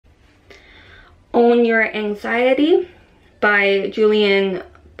Own Your Anxiety by Julian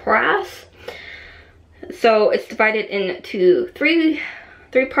Porras. So it's divided into three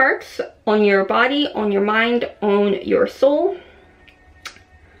parts: own your body, own your mind, own your soul.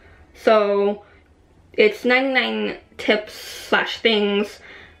 So it's 99 tips / things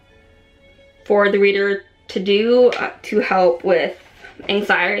for the reader to do to help with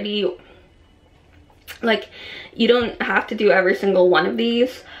anxiety. Like, you don't have to do every single one of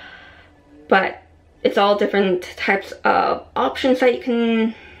these, but it's all different types of options that you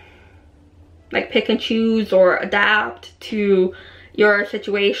can like pick and choose or adapt to your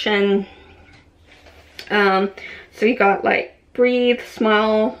situation. So you got like breathe,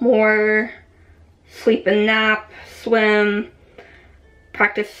 smile more, sleep and nap, swim,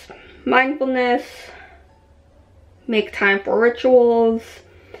 practice mindfulness, make time for rituals,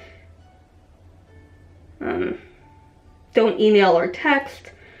 don't email or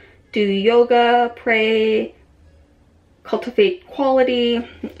text, do yoga, pray, cultivate quality.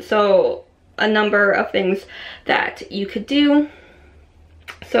 So a number of things that you could do.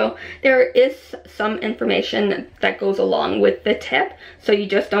 So there is some information that goes along with the tip, so you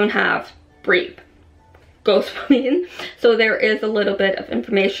just don't have breathe, go swimming. So there is a little bit of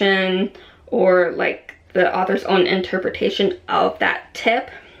information, or like the author's own interpretation of that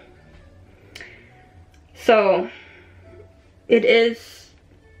tip. So it is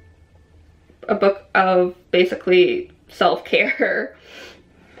a book of basically self-care.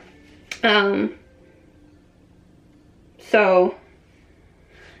 So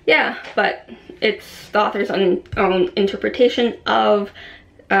yeah, but it's the author's own interpretation of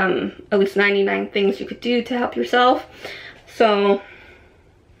at least 99 things you could do to help yourself. So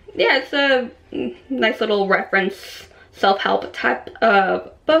yeah, it's a nice little reference self-help type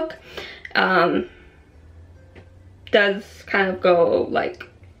of book. Does kind of go like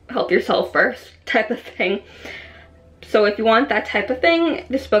help yourself first type of thing. So if you want that type of thing,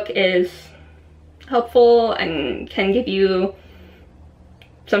 this book is helpful and can give you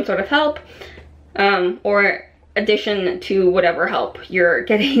some sort of help, or addition to whatever help you're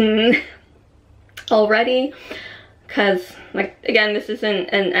getting already. Because, like, again, this isn't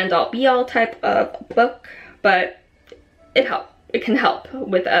an end-all be-all type of book, but it can help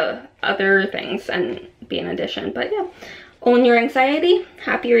with other things and be an addition. But yeah, own your anxiety.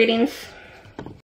 Happy readings.